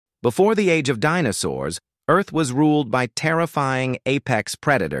Before the age of dinosaurs, Earth was ruled by terrifying apex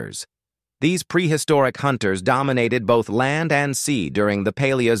predators. These prehistoric hunters dominated both land and sea during the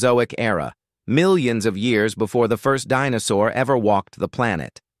Paleozoic era, millions of years before the first dinosaur ever walked the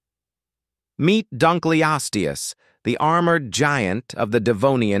planet. Meet Dunkleosteus, the armored giant of the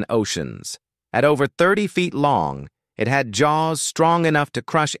Devonian oceans. At over 30 feet long, it had jaws strong enough to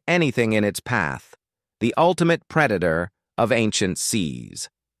crush anything in its path, the ultimate predator of ancient seas.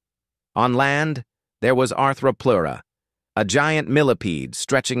 On land, there was Arthropleura, a giant millipede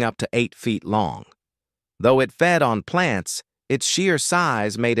stretching up to 8 feet long. Though it fed on plants, its sheer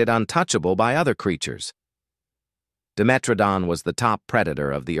size made it untouchable by other creatures. Dimetrodon was the top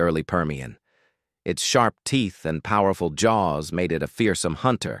predator of the early Permian. Its sharp teeth and powerful jaws made it a fearsome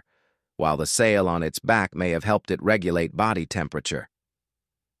hunter, while the sail on its back may have helped it regulate body temperature.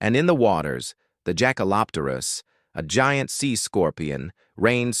 And in the waters, the Jackalopterus, a giant sea scorpion,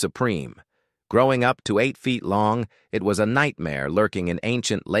 reigned supreme. Growing up to 8 feet long, it was a nightmare lurking in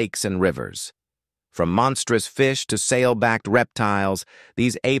ancient lakes and rivers. From monstrous fish to sail-backed reptiles,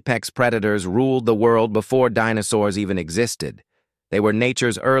 these apex predators ruled the world before dinosaurs even existed. They were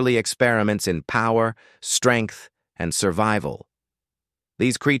nature's early experiments in power, strength, and survival.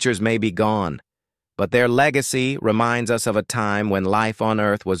 These creatures may be gone, but their legacy reminds us of a time when life on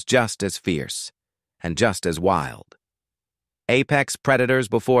Earth was just as fierce and just as wild. Apex predators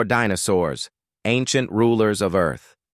before dinosaurs, ancient rulers of Earth.